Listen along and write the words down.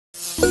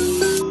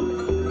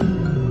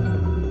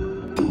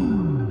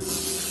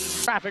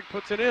Traffic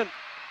puts it in.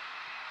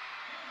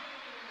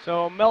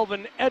 So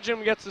Melvin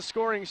Edgem gets the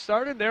scoring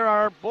started. There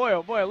are, boy,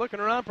 oh boy, looking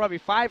around, probably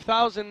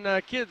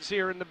 5,000 kids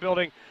here in the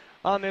building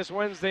on this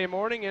Wednesday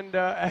morning. And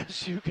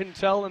as you can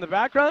tell in the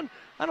background,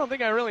 I don't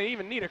think I really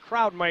even need a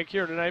crowd mic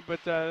here tonight,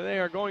 but they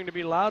are going to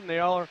be loud, and they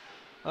all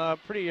are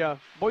pretty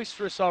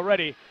boisterous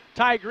already.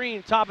 Ty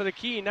Green, top of the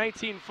key,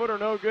 19-footer,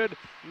 no good.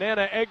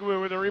 Nana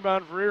Egwu with a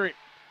rebound for Erie.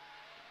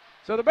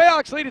 So the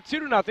Bayhawks lead it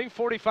 2-0,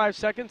 45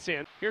 seconds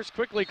in. Here's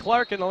quickly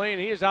Clark in the lane.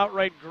 He is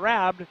outright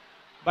grabbed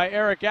by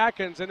Eric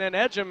Atkins, and then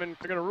Edgem, and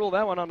they're going to rule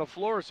that one on the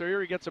floor, so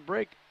Erie gets a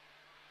break.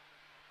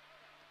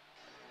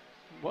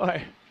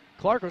 Boy,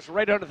 Clark was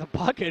right under the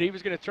bucket. He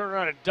was going to turn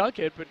around and dunk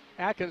it, but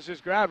Atkins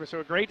just grabbed it. So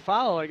a great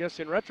foul, I guess,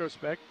 in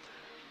retrospect.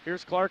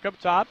 Here's Clark up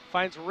top,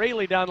 finds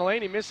Rayleigh down the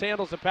lane. He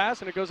mishandles the pass,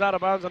 and it goes out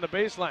of bounds on the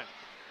baseline.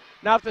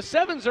 Now, if the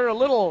Sevens are a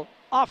little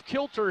off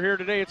kilter here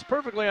today, it's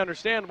perfectly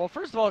understandable.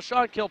 First of all,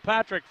 Sean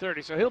Kilpatrick,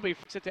 30, so he'll be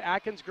it to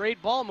Atkins. Great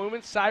ball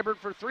movement. Seibert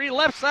for three.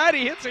 Left side,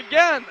 he hits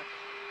again.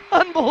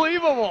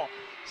 Unbelievable.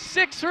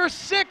 6 for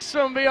 6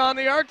 from beyond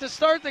the arc to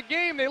start the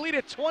game. They lead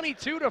it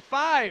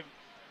 22-5.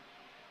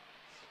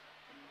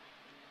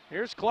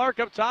 Here's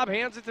Clark up top,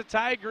 hands it to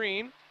Ty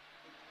Green.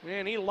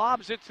 And he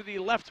lobs it to the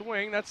left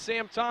wing. That's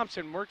Sam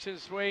Thompson. Works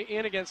his way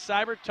in against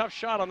Seibert. Tough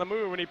shot on the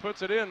move, and he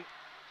puts it in.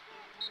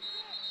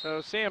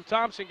 So Sam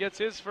Thompson gets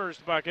his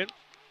first bucket.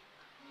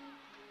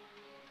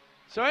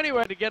 So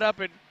anyway, to get up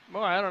at,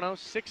 well, I don't know,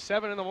 6,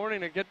 7 in the morning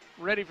to get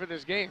ready for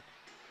this game.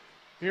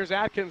 Here's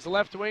Atkins,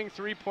 left wing,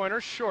 three-pointer,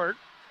 short.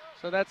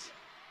 So that's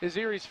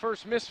Erie's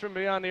first miss from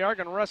beyond the arc,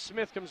 and Russ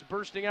Smith comes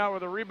bursting out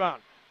with a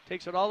rebound.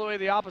 Takes it all the way to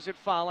the opposite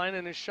foul line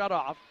and is shut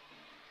off.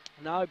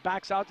 Now he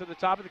backs out to the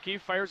top of the key,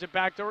 fires it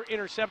backdoor,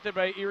 intercepted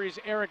by Erie's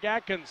Eric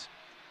Atkins.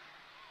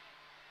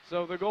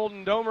 So the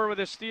Golden Domer with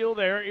a steal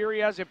there. Erie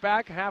has it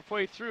back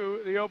halfway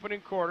through the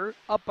opening quarter,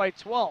 up by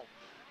 12.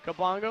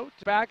 Kabongo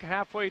back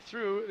halfway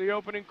through the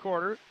opening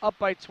quarter, up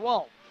by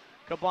 12.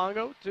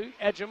 Kabongo to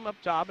Edgem up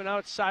top, and now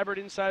it's Seibert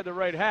inside the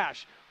right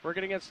hash.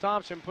 Working against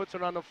Thompson, puts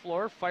it on the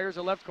floor, fires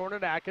a left corner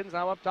to Atkins,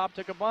 now up top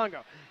to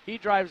Kabongo. He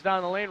drives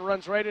down the lane,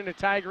 runs right into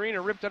Ty Green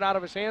and ripped it out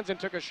of his hands and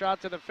took a shot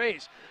to the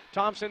face.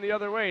 Thompson the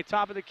other way,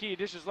 top of the key,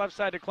 dishes left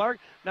side to Clark.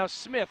 Now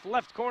Smith,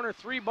 left corner,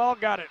 three ball,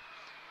 got it.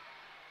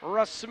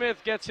 Russ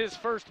Smith gets his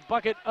first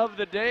bucket of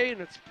the day, and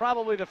it's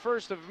probably the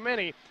first of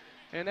many.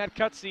 And that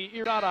cuts the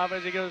ear shot off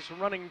as he goes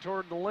running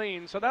toward the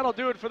lane. So that'll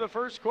do it for the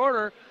first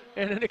quarter.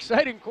 And an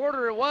exciting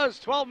quarter it was.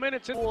 12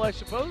 minutes in, I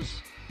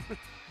suppose.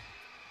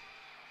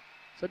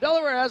 So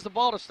Delaware has the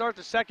ball to start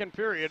the second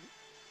period.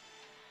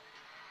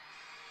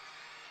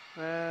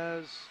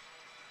 As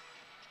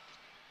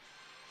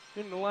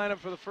in the lineup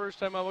for the first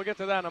time, we'll get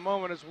to that in a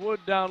moment, as Wood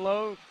down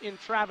low in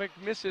traffic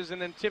misses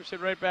and then tips it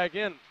right back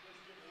in.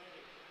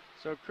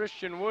 So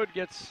Christian Wood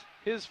gets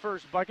his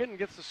first bucket and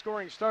gets the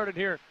scoring started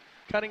here.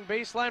 Cutting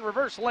baseline,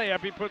 reverse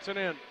layup, he puts it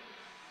in.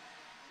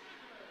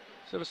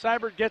 So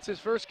Seibert gets his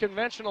first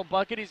conventional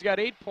bucket. He's got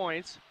 8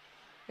 points,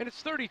 and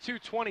it's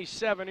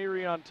 32-27,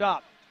 Erie on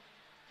top.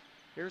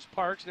 Here's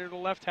Parks near the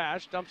left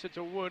hash, dumps it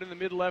to Wood in the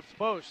mid-left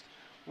post.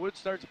 Wood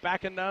starts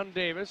backing down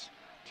Davis,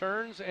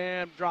 turns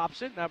and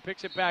drops it, now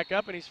picks it back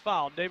up, and he's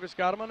fouled. Davis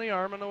got him on the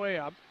arm on the way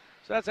up.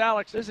 So that's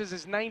Alex. This is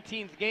his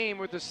 19th game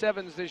with the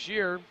Sevens this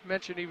year.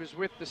 Mentioned he was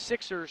with the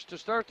Sixers to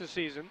start the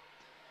season.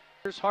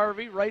 Here's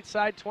Harvey, right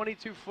side,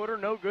 22-footer,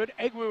 no good.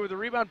 Egwu with the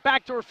rebound,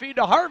 backdoor feed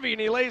to Harvey, and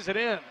he lays it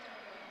in.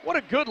 What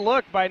a good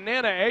look by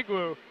Nana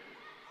Egwu,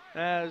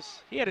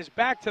 as he had his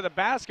back to the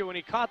basket when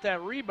he caught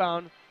that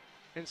rebound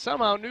and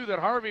somehow knew that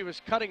Harvey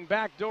was cutting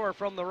backdoor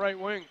from the right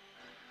wing.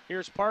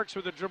 Here's Parks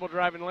with a dribble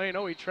driving lane.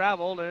 Oh, he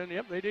traveled, and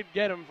yep, they did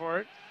get him for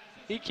it.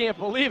 He can't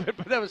believe it,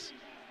 but that was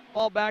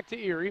all back to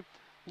Erie,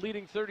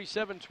 leading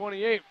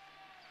 37-28.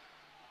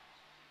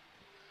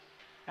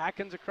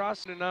 Atkins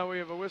across, and now we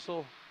have a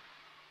whistle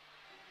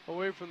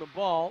away from the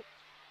ball.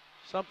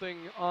 Something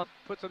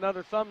puts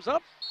another thumbs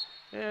up,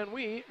 and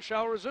we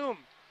shall resume.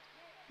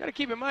 Got to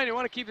keep in mind, you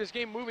want to keep this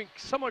game moving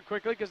somewhat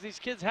quickly because these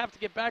kids have to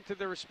get back to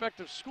their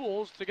respective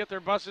schools to get their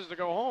buses to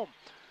go home.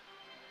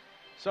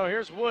 So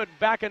here's Wood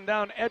backing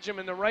down Edgem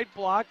in the right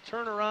block.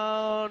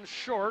 Turnaround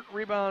short.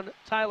 Rebound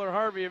Tyler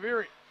Harvey of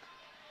Erie.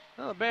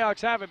 Well, the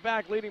Bayhawks have it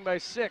back, leading by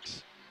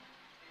 6.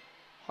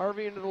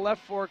 Harvey into the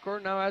left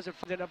forecourt, now has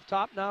it up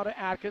top now to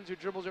Atkins, who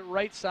dribbles it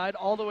right side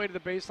all the way to the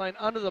baseline,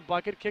 under the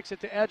bucket, kicks it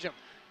to Edgem.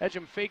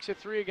 Edgem fakes a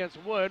three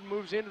against Wood,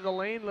 moves into the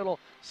lane, little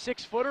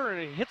 6-footer,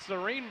 and he hits the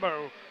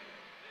rainbow.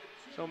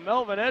 So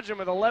Melvin Edgem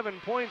with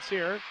 11 points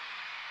here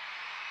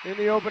in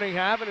the opening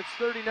half, and it's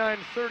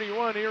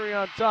 39-31, Erie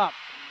on top.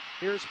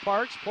 Here's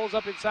Parks, pulls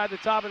up inside the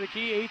top of the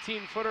key,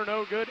 18-footer,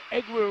 no good.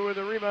 Egwu with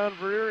a rebound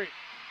for Erie.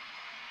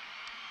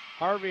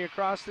 Harvey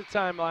across the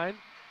timeline.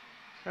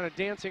 Kind of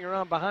dancing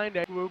around behind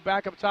Egwu.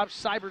 Back up top,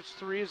 Seibert's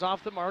three is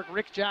off the mark.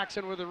 Rick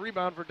Jackson with a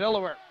rebound for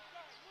Delaware.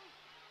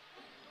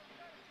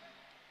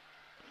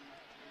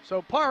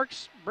 So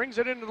Parks brings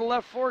it into the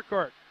left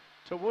forecourt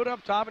to Wood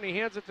up top, and he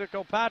hands it to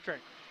Kilpatrick.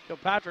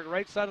 Kilpatrick,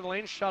 right side of the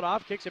lane, shut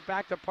off, kicks it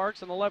back to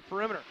Parks on the left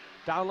perimeter.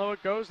 Down low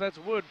it goes, that's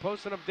Wood,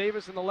 posting up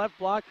Davis in the left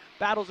block,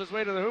 battles his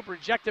way to the hoop,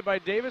 rejected by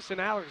Davis, and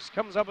Alex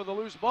comes up with a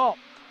loose ball.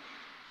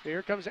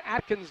 Here comes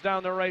Atkins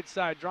down the right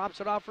side,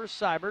 drops it off for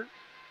Seibert,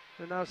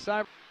 and now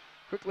Seibert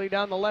quickly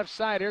down the left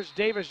side. Here's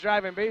Davis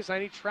driving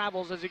baseline, he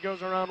travels as he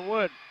goes around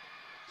Wood.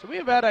 So we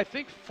have had, I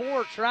think,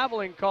 4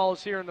 traveling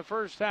calls here in the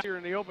first half, here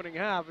in the opening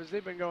half, as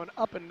they've been going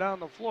up and down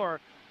the floor.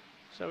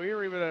 So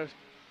Erie with a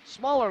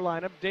smaller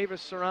lineup,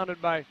 Davis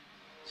surrounded by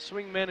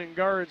swingmen and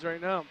guards right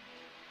now.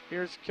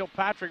 Here's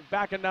Kilpatrick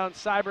backing down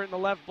Seibert in the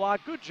left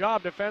block. Good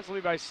job defensively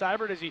by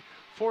Seibert as he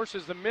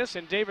forces the miss,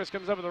 and Davis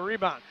comes up with a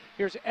rebound.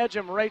 Here's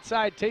Edgem, right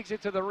side, takes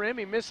it to the rim.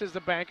 He misses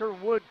the banker.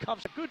 Wood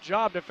cuffs. Good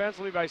job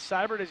defensively by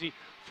Seibert as he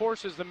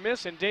forces the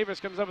miss, and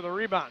Davis comes up with a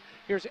rebound.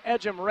 Here's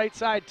Edgem, right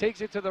side,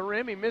 takes it to the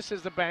rim. He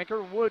misses the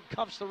banker. Wood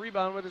cuffs the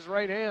rebound with his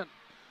right hand.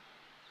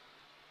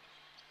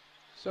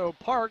 So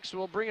Parks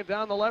will bring it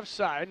down the left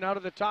side, now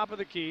to the top of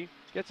the key.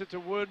 Gets it to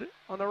Wood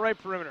on the right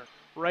perimeter.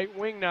 Right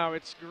wing now,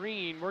 it's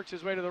Green, works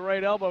his way to the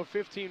right elbow,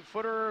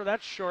 15-footer,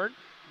 that's short.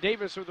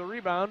 Davis with the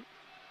rebound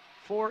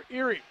for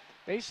Erie.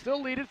 They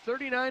still lead it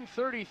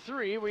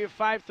 39-33. We have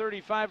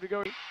 5:35 to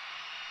go.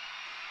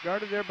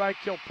 Guarded there by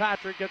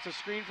Kilpatrick, gets a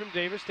screen from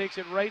Davis, takes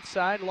it right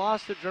side,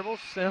 lost the dribble,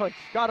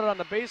 got it on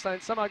the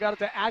baseline, somehow got it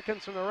to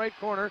Atkins from the right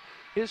corner.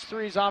 His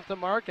three's off the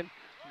mark, and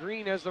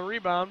Green has the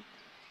rebound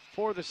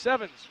for the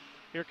Sevens.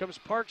 Here comes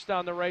Parks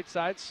down the right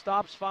side,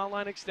 stops, foul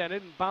line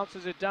extended, and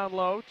bounces it down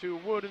low to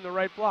Wood in the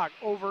right block.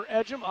 Over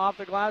Edgem, off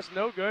the glass,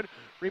 no good.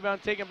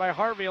 Rebound taken by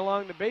Harvey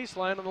along the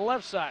baseline on the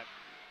left side.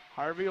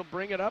 Harvey will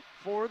bring it up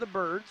for the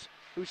Birds,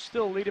 who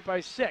still lead it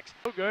by 6.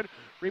 No good.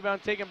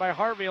 Rebound taken by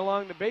Harvey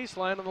along the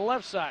baseline on the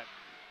left side.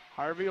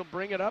 Harvey will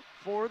bring it up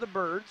for the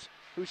Birds,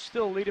 who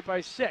still lead it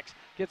by 6.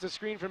 Gets a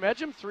screen from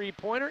Edgem,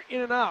 three-pointer,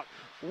 in and out.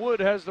 Wood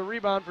has the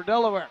rebound for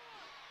Delaware.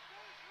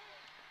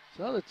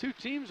 So the two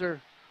teams are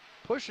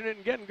pushing it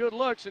and getting good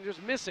looks and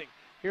just missing.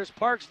 Here's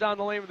Parks down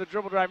the lane with the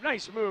dribble drive.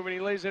 Nice move, and he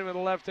lays it in with the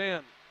left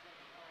hand.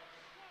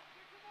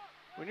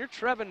 When you're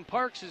Trevin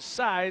Parks'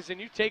 size and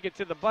you take it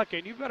to the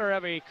bucket, you better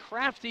have a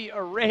crafty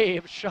array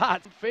of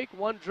shots. Fake,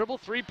 one dribble,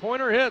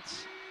 three-pointer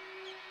hits.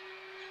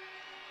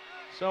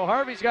 So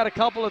Harvey's got a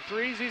couple of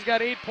threes. He's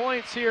got 8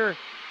 points here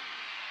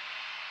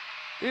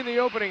in the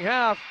opening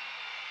half.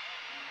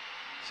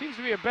 Seems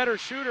to be a better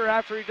shooter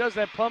after he does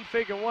that pump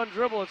fake and one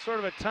dribble. It's sort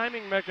of a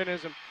timing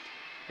mechanism.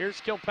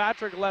 Here's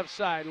Kilpatrick left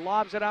side,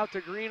 lobs it out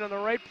to Green on the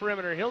right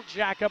perimeter. He'll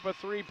jack up a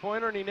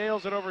three-pointer, and he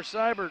nails it over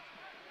Seibert.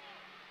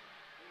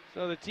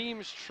 So the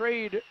teams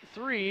trade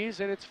threes,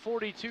 and it's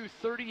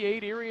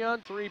 42-38. Erie on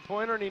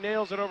three-pointer, and he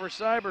nails it over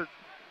Seibert.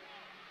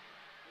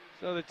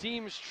 So the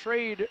teams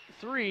trade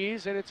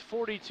threes, and it's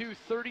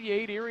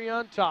 42-38. Erie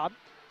on top.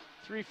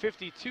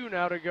 3:52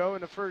 now to go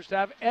in the first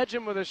half.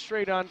 Edgem with a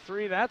straight-on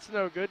three. That's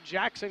no good.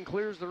 Jackson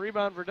clears the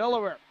rebound for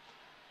Delaware.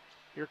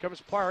 Here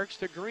comes Parks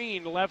to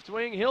Green, left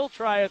wing. He'll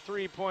try a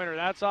three-pointer.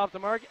 That's off the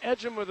mark.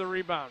 Edgem with the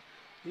rebound.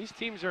 These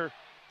teams are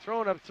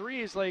throwing up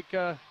threes like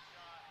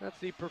that's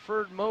the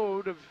preferred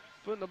mode of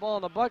putting the ball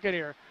in the bucket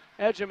here.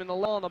 Edgem in the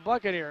ball in the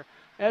bucket here.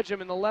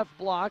 Edgem in the left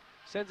block,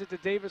 sends it to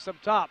Davis up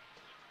top.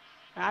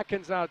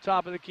 Atkins now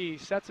top of the key.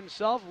 Sets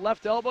himself,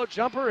 left elbow,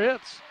 jumper,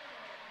 hits.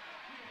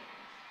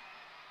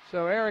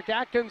 So Eric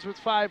Atkins with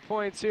 5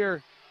 points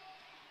here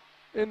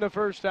in the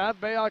first half.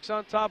 Bayhawks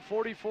on top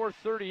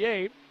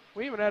 44-38.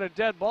 We haven't had a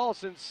dead ball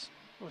since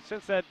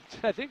that,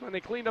 I think, when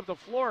they cleaned up the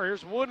floor.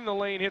 Here's Wood in the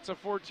lane, hits a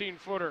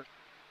 14-footer.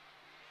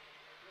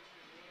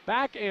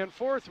 Back and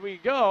forth we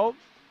go,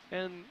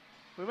 and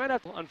we might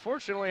have to,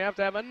 unfortunately, have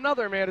to have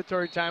another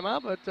mandatory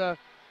timeout, but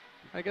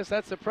I guess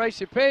that's the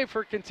price you pay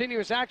for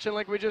continuous action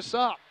like we just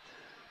saw.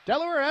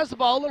 Delaware has the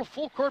ball, a little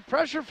full court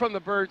pressure from the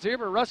Birds here,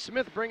 but Russ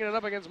Smith bringing it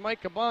up against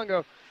Mike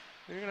Kabongo.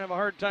 You're going to have a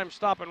hard time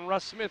stopping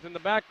Russ Smith in the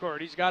backcourt.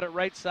 He's got it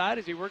right side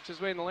as he works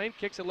his way in the lane,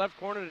 kicks it left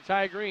corner to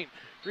Ty Green.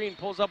 Green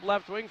pulls up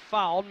left wing,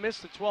 fouled,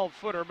 missed the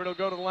 12-footer, but he'll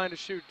go to the line to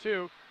shoot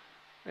two.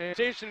 And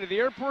station to the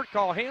airport,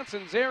 call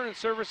Hansen's air and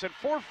service at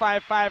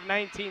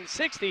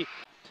 455-1960.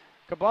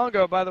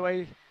 Kabongo, by the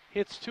way,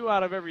 hits 2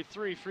 out of every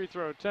 3 free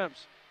throw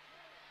attempts.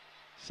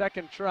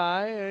 Second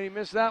try, and he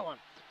missed that one.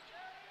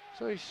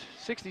 So he's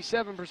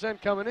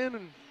 67% coming in,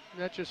 and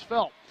that just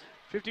fell.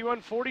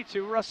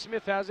 51-42, Russ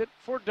Smith has it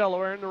for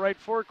Delaware in the right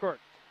forecourt.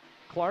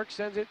 Clark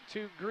sends it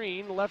to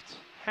Green, left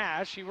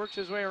hash. He works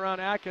his way around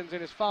Atkins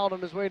and is fouled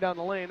on his way down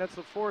the lane. That's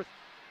the 4th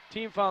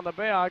team foul on the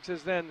Bayhawks,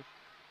 as then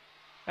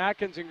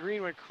Atkins and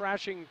Green went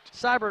crashing.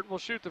 Seibert will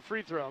shoot the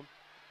free throw.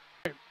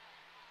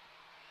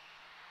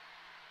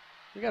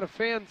 We got a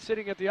fan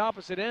sitting at the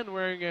opposite end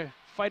wearing a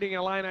Fighting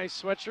Illini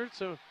sweatshirt,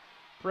 so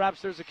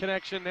perhaps there's a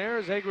connection there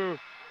as Egwu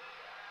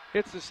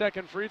hits the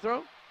second free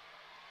throw.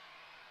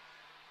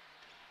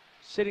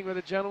 Sitting with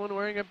a gentleman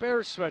wearing a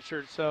Bears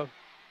sweatshirt, so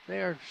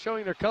they are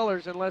showing their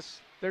colors unless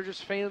they're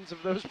just fans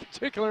of those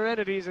particular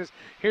entities. As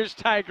here's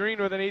Ty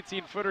Green with an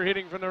 18-footer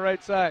hitting from the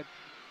right side.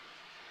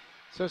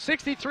 So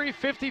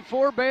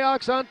 63-54,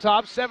 Bayhawks on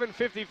top,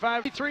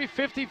 7:55.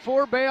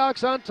 63-54,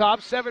 Bayhawks on top,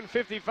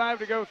 7:55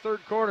 to go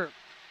third quarter.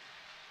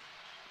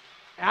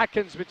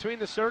 Atkins between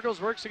the circles,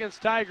 works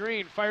against Ty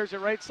Green, fires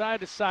it right side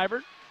to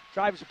Seibert,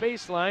 drives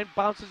baseline,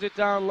 bounces it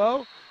down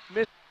low.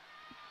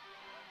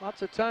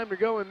 Lots of time to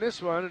go in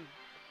this one. And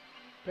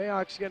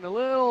Bayhawks getting a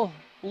little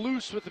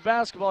loose with the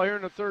basketball here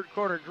in the third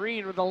quarter.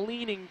 Green with a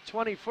leaning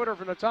 20-footer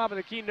from the top of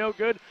the key, no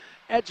good.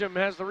 Edgem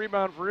has the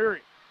rebound for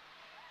Erie.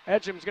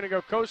 Edgem's going to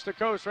go coast to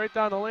coast right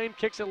down the lane,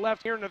 kicks it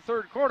left here in the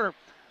third quarter.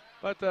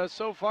 But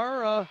so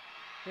far,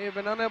 they have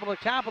been unable to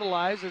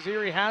capitalize as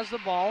Erie has the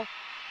ball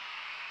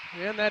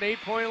and that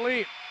 8-point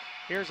lead.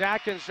 Here's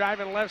Atkins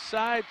driving left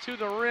side to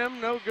the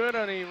rim, no good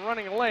on a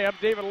running layup.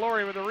 David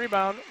Laurie with the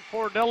rebound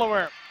for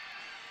Delaware.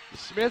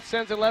 Smith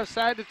sends it left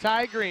side to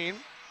Ty Green.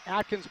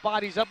 Atkins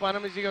bodies up on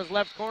him as he goes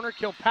left corner.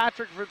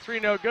 Kilpatrick for three,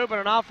 no good, but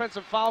an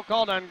offensive foul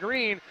called on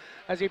Green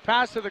as he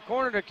passed to the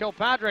corner to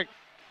Kilpatrick.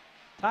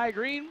 Ty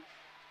Green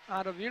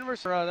out of the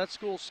University. That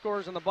school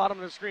scores on the bottom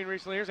of the screen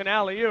recently. Here's an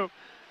alley-oop.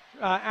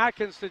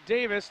 Atkins to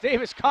Davis.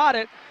 Davis caught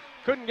it.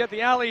 Couldn't get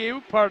the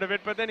alley-oop part of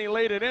it, but then he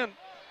laid it in.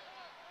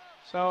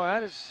 So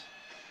that is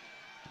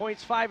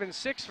points 5 and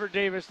 6 for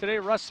Davis today.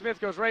 Russ Smith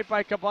goes right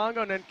by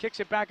Kabongo and then kicks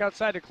it back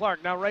outside to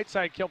Clark. Now right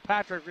side,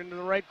 Kilpatrick into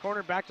the right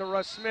corner, back to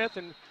Russ Smith.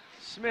 And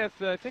Smith,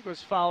 I think,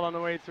 was fouled on the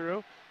way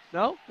through.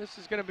 No, this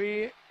is going to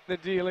be the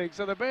D-League.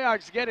 So the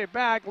Bayhawks get it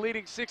back,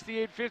 leading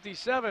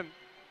 68-57.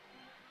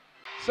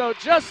 So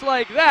just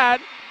like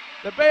that,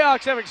 the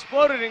Bayhawks have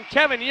exploded, and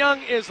Kevin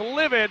Young is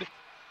livid.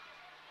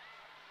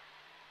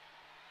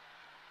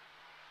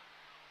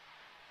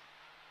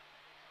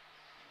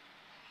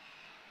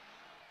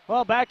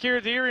 Well, back here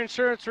at the Erie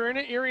Insurance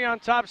Arena, Erie on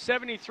top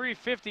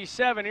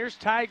 73-57. Here's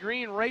Ty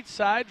Green right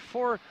side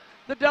for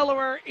the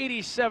Delaware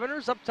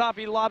 87ers. Up top,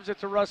 he lobs it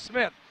to Russ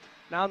Smith.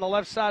 Now on the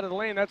left side of the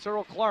lane, that's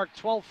Earl Clark.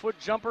 12-foot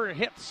jumper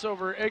hits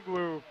over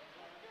Egwu.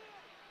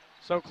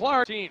 So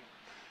Clark,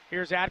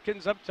 here's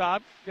Atkins up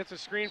top, gets a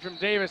screen from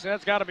Davis, and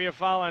that's got to be a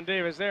foul on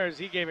Davis there as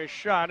he gave a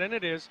shot, and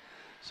it is.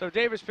 So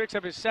Davis picks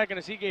up his second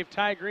as he gave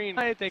Ty Green.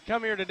 They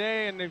come here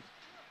today, and they've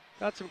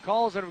got some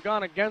calls that have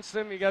gone against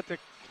them. You got the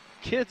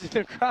kids in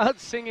the crowd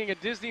singing a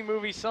Disney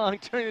movie song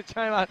during the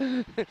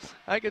timeout.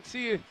 I could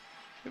see it.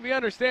 It'd be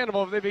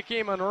understandable if they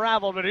became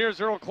unraveled, but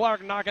here's Earl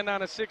Clark knocking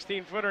down a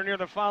 16-footer near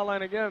the foul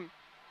line again.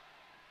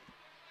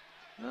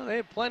 Well, they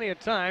have plenty of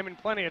time and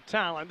plenty of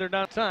talent. They're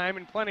down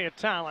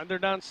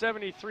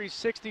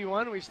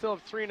 73-61. We still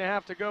have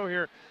 3.5 to go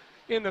here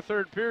in the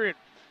third period.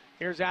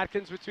 Here's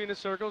Atkins between the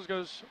circles,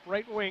 goes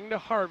right wing to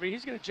Harvey.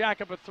 He's going to jack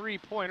up a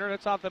three-pointer.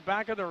 That's off the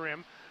back of the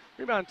rim.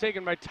 Rebound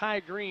taken by Ty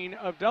Green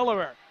of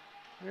Delaware.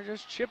 They're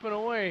just chipping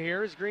away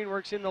here as Green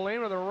works in the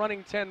lane with a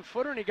running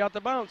 10-footer, and he got the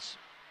bounce.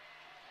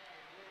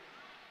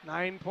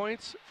 9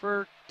 points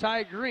for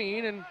Ty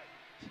Green and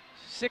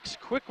 6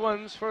 quick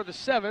ones for the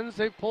Sevens.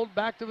 They've pulled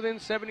back to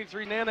within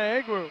 73. Nana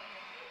Egwu.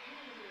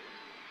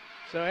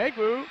 So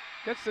Egwu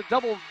gets the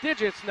double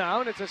digits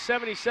now, and it's a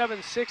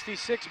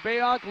 77-66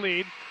 Bayhawk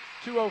lead.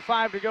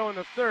 2:05 to go in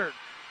the third.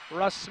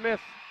 Russ Smith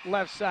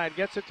left side,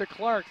 gets it to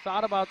Clark,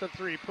 thought about the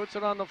three, puts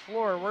it on the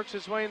floor, works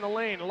his way in the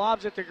lane,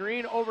 lobs it to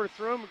Green,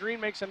 overthrew him. Green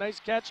makes a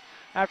nice catch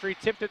after he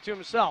tipped it to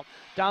himself.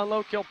 Down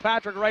low,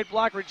 Kilpatrick, right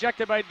block,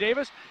 rejected by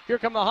Davis. Here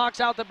come the Hawks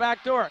out the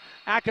back door.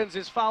 Atkins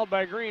is fouled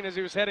by Green as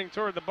he was heading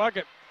toward the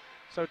bucket.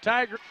 So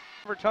Ty Green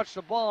never touched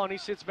the ball, and he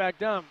sits back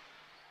down.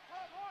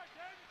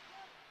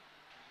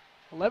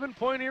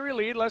 11-point Erie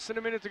lead, less than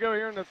a minute to go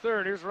here in the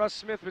third. Here's Russ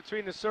Smith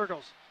between the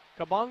circles.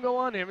 Kabongo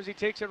on him as he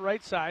takes it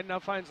right side, now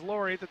finds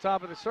Laurie at the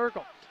top of the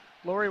circle.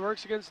 Laurie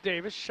works against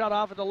Davis, shut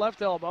off at the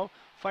left elbow,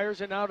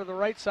 fires it now to the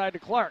right side to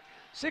Clark.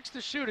 6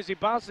 to shoot as he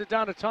bounces it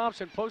down to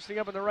Thompson, posting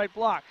up in the right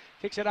block.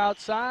 Kicks it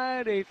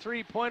outside, a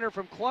three-pointer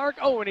from Clark.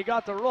 Oh, and he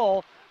got the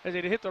roll as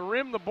it hit the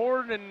rim, the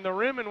board, and the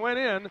rim and went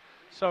in.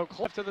 So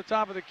Clark to the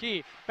top of the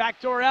key.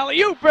 Backdoor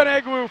alley-oop, and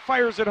Egwu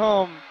fires it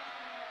home.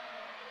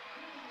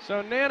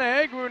 So Nana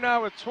Egwu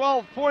now with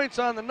 12 points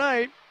on the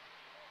night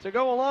to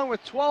go along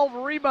with 12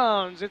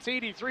 rebounds. It's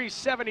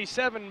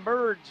 83-77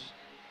 Birds.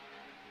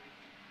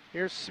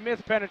 Here's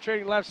Smith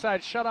penetrating left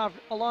side, shut off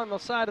along the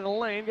side of the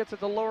lane, gets it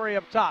to Laurie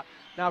up top.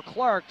 Now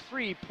Clark,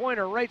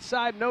 three-pointer right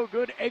side, no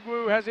good.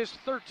 Egwu has his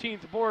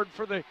 13th board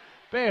for the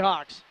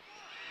Bayhawks.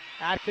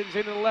 Atkins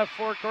into the left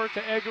forecourt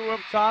to Egwu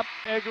up top.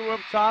 Egwu up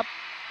top,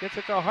 gets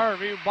it to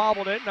Harvey, who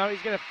bobbled it. Now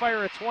he's going to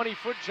fire a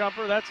 20-foot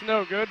jumper. That's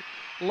no good.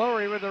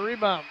 Laurie with the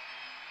rebound.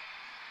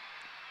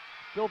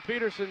 Bill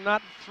Peterson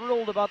not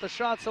thrilled about the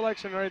shot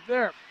selection right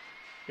there.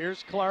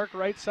 Here's Clark,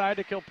 right side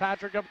to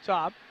Kilpatrick up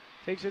top.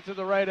 Takes it to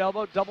the right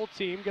elbow, double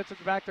team, gets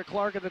it back to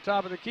Clark at the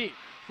top of the key.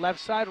 Left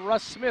side,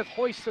 Russ Smith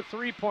hoists a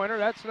three-pointer.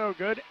 That's no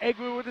good.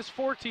 Egwu with his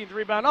 14th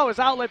rebound. Oh, his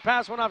outlet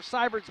pass went off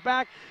Seibert's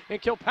back,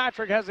 and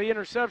Kilpatrick has the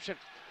interception.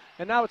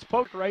 And now it's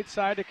poked right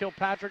side to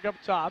Kilpatrick up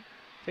top.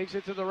 Takes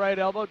it to the right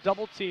elbow,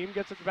 double team,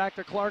 gets it back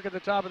to Clark at the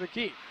top of the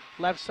key.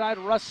 Left side,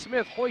 Russ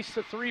Smith hoists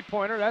a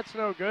three-pointer. That's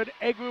no good.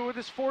 Egwu with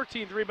his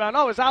 14th rebound.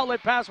 Oh, his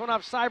outlet pass went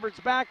off Seibert's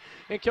back,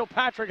 and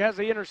Kilpatrick has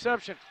the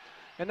interception.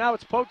 And now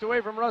it's poked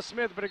away from Russ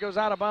Smith, but it goes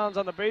out of bounds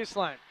on the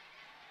baseline.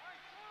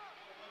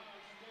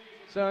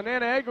 So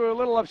Nana Egwu a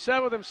little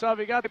upset with himself.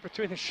 He got it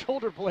between the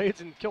shoulder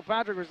blades, and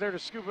Kilpatrick was there to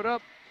scoop it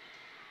up.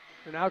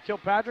 And now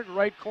Kilpatrick,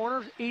 right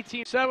corner,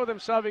 18-7 with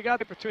himself. He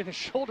got it between the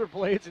shoulder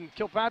blades, and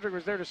Kilpatrick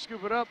was there to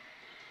scoop it up.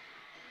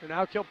 And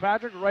now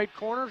Kilpatrick, right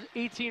corner,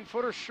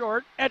 18-footer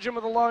short. Edgeham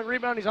with a long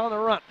rebound. He's on the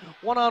run.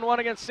 One-on-one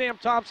against Sam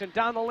Thompson.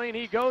 Down the lane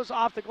he goes,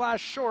 off the glass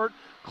short.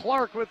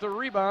 Clark with the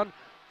rebound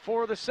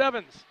for the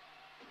Sevens.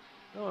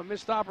 Oh, a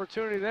missed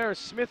opportunity there.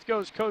 Smith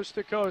goes coast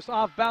to coast.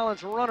 Off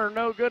balance runner,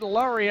 no good.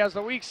 Lowry has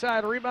the weak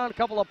side rebound. A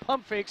couple of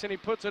pump fakes, and he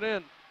puts it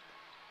in.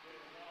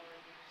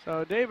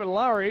 So David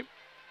Lowry,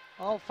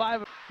 all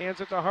five, hands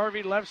it to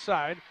Harvey, left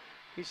side.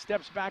 He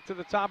steps back to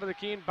the top of the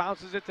key and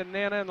bounces it to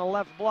Nana in the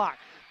left block.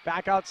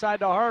 Back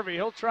outside to Harvey.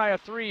 He'll try a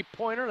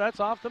three-pointer.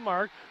 That's off the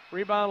mark.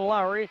 Rebound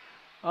Lowry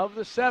of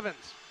the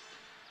Sevens.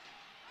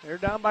 They're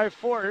down by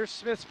 4. Here's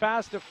Smith's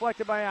pass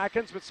deflected by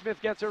Atkins, but Smith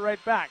gets it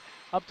right back.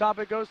 Up top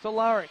it goes to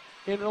Lowry.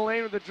 Into the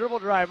lane with the dribble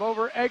drive.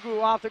 Over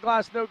Egwu, off the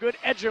glass, no good.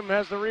 Edgeham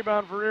has the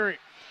rebound for Erie.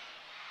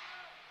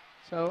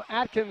 So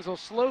Atkins will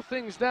slow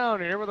things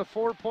down here with a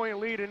 4-point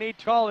lead in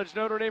East College,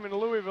 Notre Dame and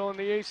Louisville in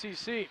the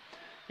ACC.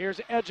 Here's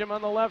Edgeham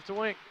on the left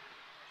wing.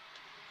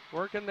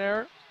 Working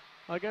there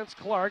against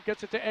Clark.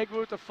 Gets it to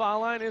Egwu at the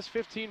foul line. His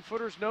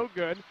 15-footer's no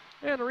good.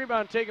 And the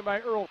rebound taken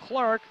by Earl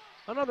Clark,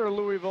 another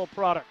Louisville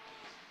product.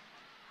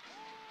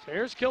 So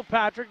here's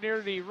Kilpatrick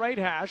near the right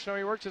hash. Now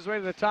he works his way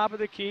to the top of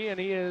the key, and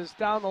he is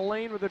down the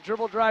lane with a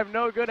dribble drive,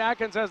 no good.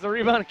 Atkins has the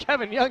rebound.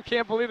 Kevin Young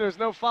can't believe there's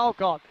no foul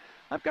called.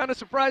 I'm kind of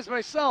surprised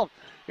myself.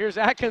 Here's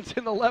Atkins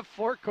in the left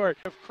forecourt.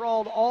 They've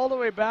crawled all the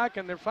way back,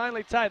 and they're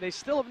finally tied. They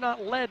still have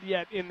not led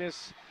yet in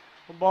this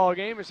ball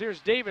game. As here's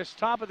Davis,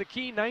 top of the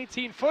key,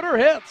 19-footer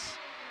hits.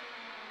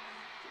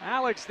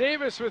 Alex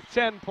Davis with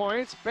 10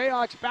 points.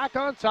 Bayhawks back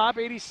on top,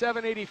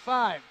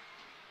 87-85.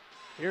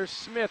 Here's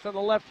Smith on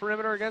the left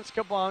perimeter against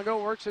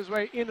Kabongo. Works his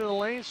way into the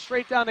lane,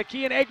 straight down the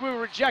key, and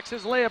Egwu rejects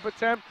his layup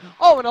attempt.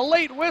 Oh, and a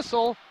late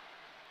whistle.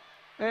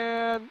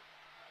 And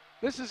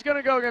this is going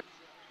to go against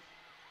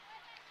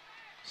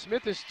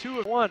Smith is 2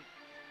 of 1.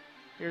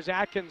 Here's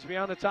Atkins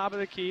beyond the top of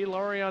the key.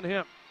 Lowry on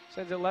him.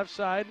 Sends it left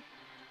side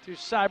to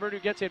Seibert, who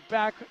gets it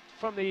back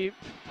from the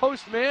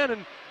post man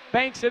and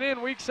banks it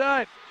in, weak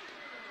side.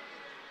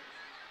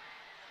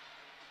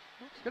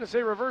 I was going to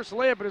say reverse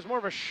layup, but it was more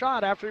of a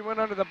shot after he went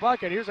under the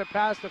bucket. Here's a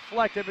pass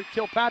deflected, but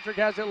Kilpatrick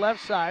has it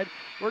left side.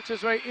 Works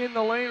his way in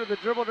the lane with the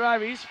dribble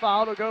drive. He's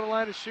fouled. He'll go to the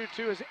line to shoot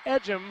 2 as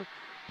Edgeham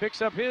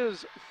picks up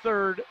his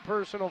 3rd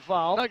personal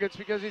foul. Nuggets,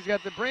 because he's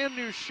got the brand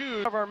new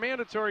shoes of our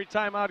mandatory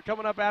timeout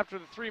coming up after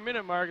the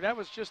 3-minute mark. That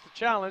was just a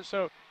challenge,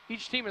 so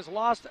each team has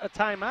lost a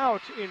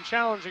timeout in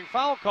challenging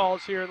foul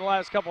calls here in the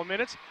last couple of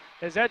minutes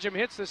as Edgeham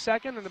hits the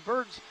second, and the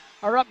Birds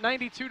are up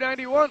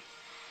 92-91.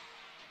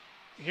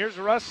 Here's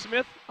Russ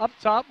Smith up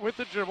top with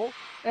the dribble.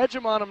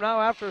 Edgeham on him now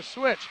after a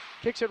switch.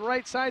 Kicks it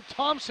right side.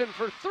 Thompson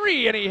for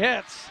 3, and he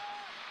hits.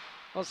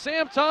 Well,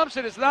 Sam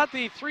Thompson is not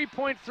the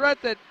three-point threat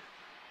that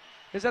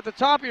is at the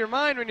top of your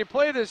mind when you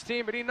play this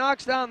team, but he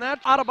knocks down that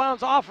out of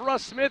bounds off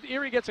Russ Smith.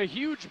 Erie gets a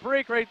huge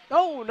break right.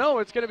 Oh, no,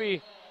 it's going to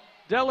be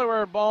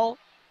Delaware ball,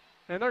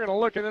 and they're going to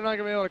look, and they're not going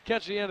to be able to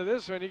catch the end of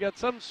this one. You got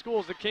some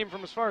schools that came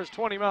from as far as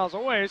 20 miles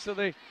away, so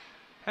they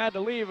had to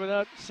leave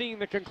without seeing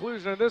the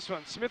conclusion of this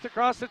one. Smith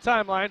across the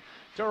timeline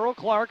to Earl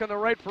Clark on the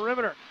right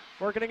perimeter.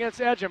 Working against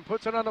Edgeham,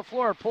 puts it on the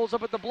floor, pulls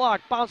up at the block,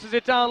 bounces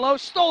it down low,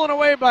 stolen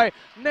away by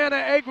Nana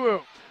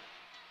Egwu.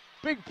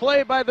 Big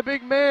play by the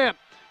big man.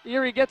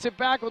 Erie gets it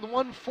back with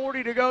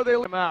 1:40 to go. They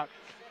let him out.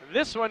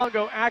 This one,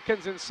 go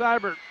Atkins and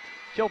Seibert.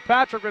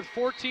 Kilpatrick with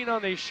 14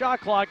 on the shot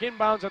clock.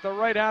 Inbounds at the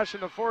right hash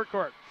in the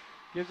forecourt.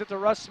 Gives it to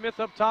Russ Smith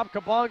up top.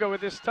 Kabongo with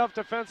this tough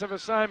defensive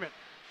assignment.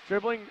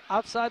 Dribbling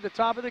outside the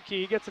top of the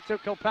key. Gets it to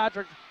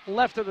Kilpatrick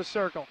left of the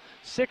circle.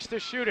 6 to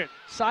shoot it.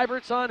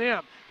 Seibert's on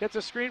him. Gets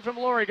a screen from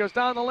Lowry. Goes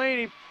down the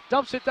lane. He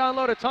dumps it down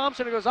low to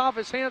Thompson. It goes off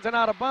his hands and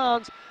out of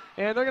bounds.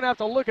 And they're going to have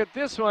to look at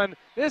this one.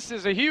 This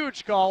is a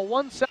huge call.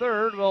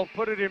 1/3 will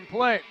put it in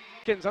play.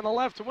 Atkins on the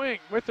left wing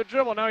with the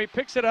dribble. Now he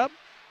picks it up,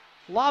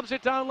 lobs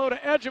it down low to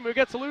Edgeham, who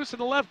gets loose in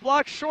the left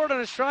block. Short on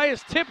his try.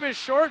 His tip is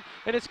short,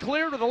 and it's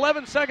cleared with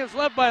 11 seconds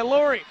left by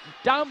Lowry.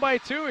 Down by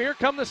 2. Here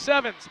come the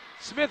Sevens.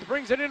 Smith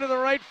brings it into the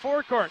right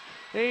forecourt.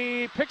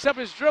 He picks up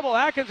his dribble.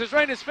 Atkins is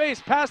right in his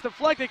face. Pass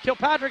deflected.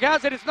 Kilpatrick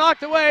has it. It's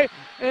knocked away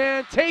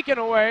and taken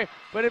away.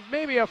 But it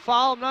may be a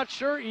foul. I'm not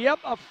sure. Yep,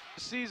 a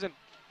season.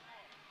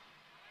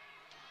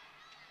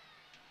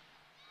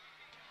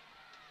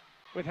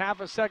 With half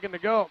a second to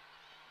go.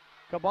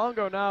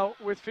 Kabongo now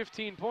with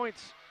 15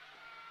 points.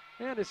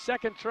 And his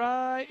second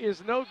try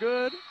is no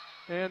good.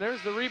 And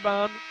there's the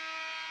rebound.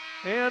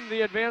 And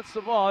the advance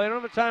the ball. They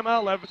don't have a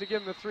timeout left, but to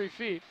give him the 3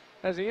 feet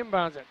as he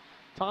inbounds it.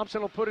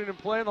 Thompson will put it in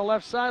play on the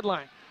left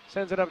sideline.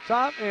 Sends it up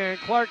top, and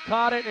Clark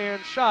caught it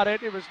and shot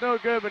it. It was no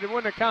good, but it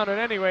wouldn't have counted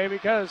anyway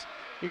because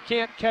you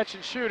can't catch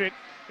and shoot it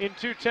in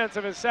 0.2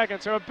 of a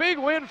second. So a big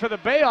win for the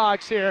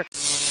Bayhawks here.